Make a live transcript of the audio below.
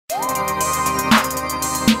Now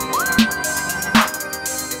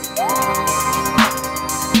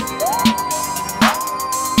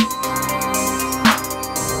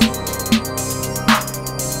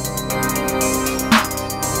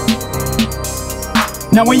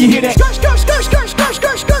when you hear that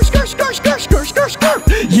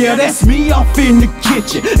yeah, that's me off in the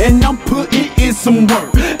kitchen, and I'm putting in some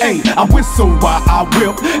work. Ayy, I whistle while I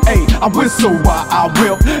whip. Ayy, I whistle while I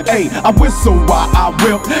whip. Ayy, I whistle while I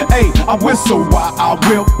whip. Ayy, I whistle while I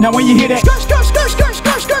whip. Now when you hear that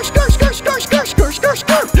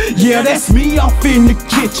yeah, that's me off in the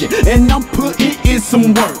kitchen, and I'm putting in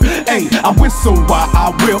some work. Ayy, I whistle while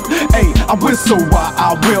I whip. Ayy, I whistle while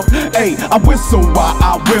I whip. Ayy, I whistle while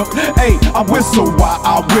I whip. Ayy, I whistle while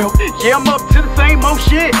I whip. Yeah, I'm up to the same old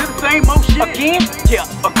shit. Again? Yeah,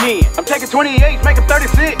 again. I'm taking 28, make them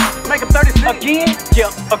 36. Make them 36. Again? Yeah,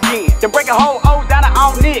 again. Then break a whole O down to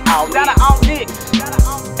all nicks. Down to all nicks.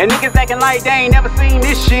 And niggas acting like they ain't never seen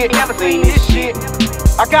this shit. Never seen this shit.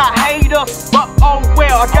 I got haters, but oh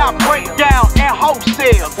well. I got breakdown and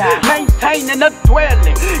wholesale. Maintaining a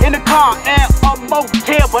dwelling in a car and a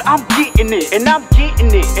motel. But I'm getting it, and I'm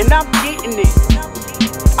getting it, and I'm getting it.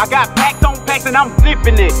 I got packs on packs and I'm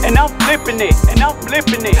flipping it, and I'm flipping it, and I'm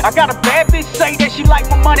flipping it. I got a bad bitch say that she like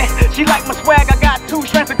my money, she like my swag. I got 2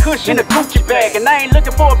 strands of cushion in a Gucci bag, and I ain't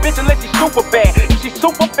looking for a bitch unless she's super bad. If she's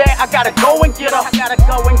super bad, I gotta go and get her. I gotta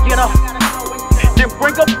go and get her. Then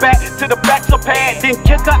bring her back to the bachelor pad, then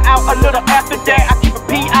kick her out a little after that. I keep a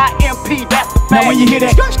PIMP, that's the fact. Now when you hear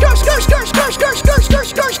that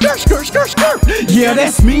yeah,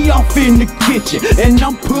 that's me off in the kitchen, and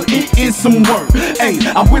I'm putting in some work. Ayy,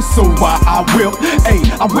 I whistle while I whip. Ayy,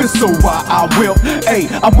 I whistle while I whip. Ayy,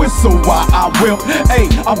 I whistle while I whip. Ayy,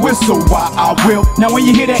 I whistle while I whip. Now when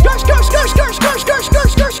you hear that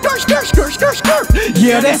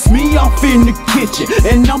yeah, that's me off in the kitchen,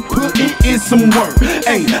 and I'm putting in some work.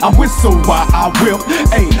 Ayy, I whistle while I whip.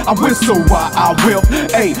 Ayy, I whistle while I whip.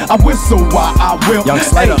 Ayy, I whistle while I whip. Young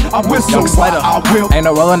Slater, I whistle while I whip. Ain't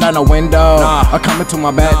no rolling down the window, I coming to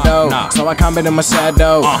my back door. So I comment in my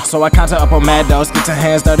shadow, so I conjure up on mad dose. Get your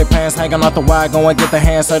hands dirty, pants hanging off the wire. Go and get the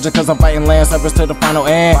hand surgery, cause I'm fighting land service to the final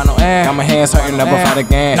end. Got my hands hurting, never fight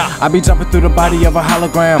again. I be jumping through the body of a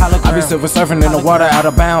hologram. I be silver surfing in the water out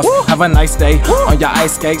of bounds. Have a nice day on your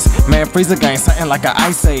ice skates. Man, freezer game, something like an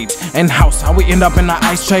ice age. In house, how we end up in the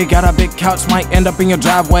ice tray. Got a big couch, might end up in your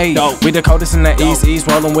driveway. We the coldest in the east,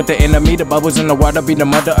 rolling with the enemy. The bubbles in the water be the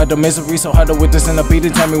mother of the misery. So huddle with this in the beat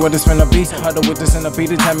and tell me what it's finna be. Huddle with this in the beat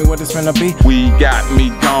and tell me what it's finna be. We got me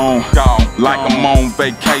gone, like I'm on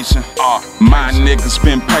vacation. My niggas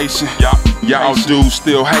been patient, y'all dudes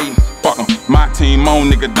still hating. Fuck 'em. My team on,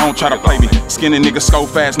 nigga, don't try to play me. Skinny nigga, scope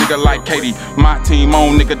fast, nigga like KD. My team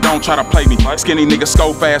on, nigga, don't try to play me. Skinny nigga,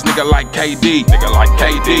 scope fast, nigga like KD. Nigga like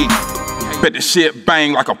KD. Bet the shit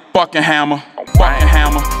bang like a fucking hammer. Fucking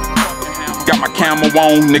hammer. Got my camo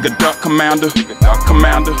on, nigga, duck commander. Duck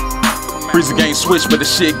commander. Freezer game switch, but the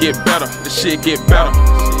shit get better. The shit get better.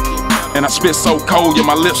 And I spit so cold, yeah,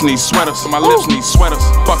 my lips need sweaters. My lips need sweaters.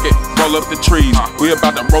 Fuck it, roll up the trees. We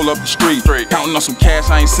about to roll up the street. Counting on some cash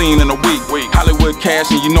I ain't seen in a week. Hollywood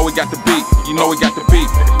cash, and you know we got the beat. You know we got the beat.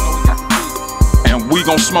 And we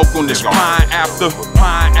gon' smoke on this pine after.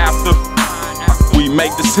 Pine after. We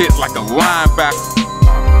make this hit like a linebacker.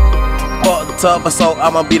 Fuck the tougher, so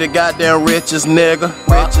I'ma be the goddamn richest nigga.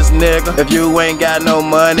 Richest nigga. If you ain't got no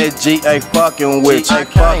money, G ain't fucking with you.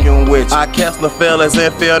 Ain't fucking with you. I catch no feelings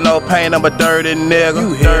and feel no pain. I'm a dirty nigga.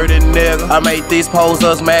 You dirty nigga. I make these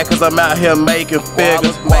posers mad cause I'm out here making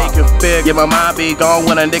figures. Making figures. Yeah, my mind be gone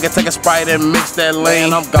when a nigga take a Sprite and mix that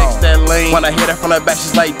lean. I'm gone. Mix that lean. When I hit her from the back,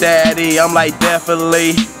 she's like, daddy. I'm like,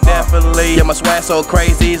 definitely. Definitely. Yeah, my swag so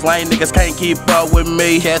crazy, these lame niggas can't keep up with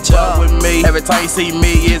me. Catch up with me. Every time you see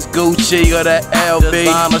me, it's Gucci or the LB.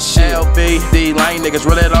 LB. These lame niggas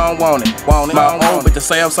really don't want it. My own bitch to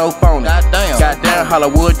say I'm so phony. Goddamn,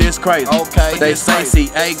 Hollywood this crazy. Okay. They say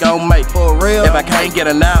CA gon' make it. For real. If I can't get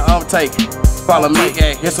it now, I'm taking. Follow me,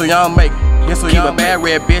 yeah. Here's what y'all make. Keep a bad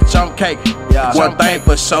red bitch on cake. One thing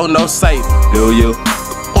for sure, no safe. Do you?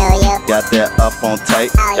 Got that up on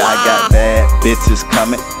tape. I got bad bitches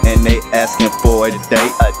coming and they asking for a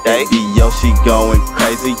date. Baby, yo, she going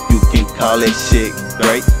crazy. You can call it shit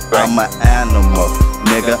great. I'm an animal,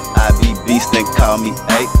 nigga. I be beast and call me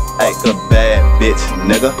A. Like a bad bitch,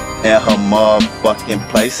 nigga, in her motherfucking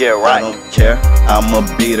place. Yeah, right. I don't care. I'ma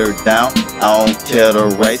beat her down. I don't care the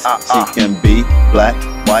race. She can be black,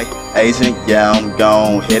 white, Asian. Yeah, I'm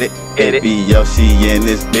gon' hit it. Baby, yo, she in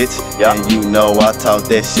this bitch. And you know I talk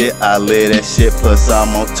that shit. I live that shit, plus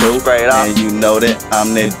I'm on two. And you know that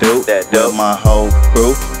I'm that dude. With my whole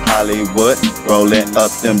crew. Hollywood, rolling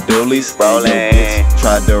up them doolies. Rollin'. Your bitch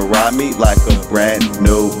tried to ride me like a brand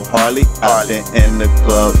new Harley. I've been in the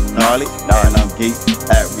club gnarly, and I'm geek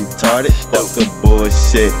at retarded. Fuck a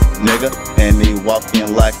bullshit nigga, and he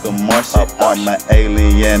walking like a Martian. I'm an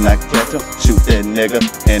alien, I catch him, shoot that nigga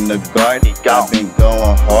in the garden. I've been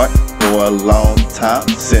going hard for a long time,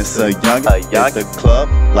 since a youngin'. Hit the club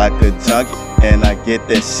like a junkie, and I get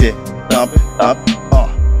that shit thumpin'.